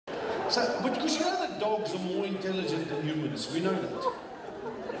So, but because you know that dogs are more intelligent than humans, we know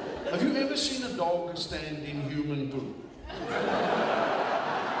that. Have you ever seen a dog stand in human poo? The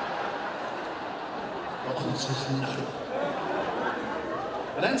answer is no.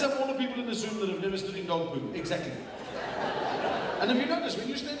 And hands up all the people in this room that have never stood in dog poo. Exactly. And have you noticed, when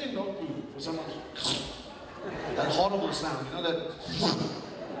you stand in dog poo for someone, that horrible sound, you know that?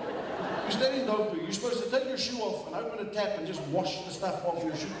 You stand in dog poo, you're supposed to take your shoe off and open a tap and just wash the stuff off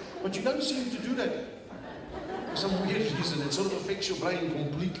your shoe. But you don't seem to do that. For some weird reason, it sort of affects your brain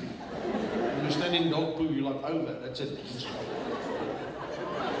completely. When you stand in dog poo, you're like, over, that's it.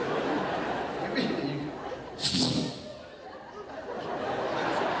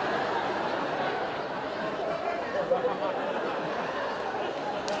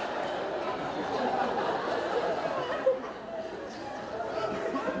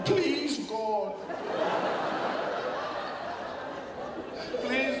 Please, God.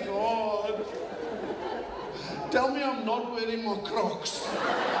 Please, God. Tell me I'm not wearing my Crocs.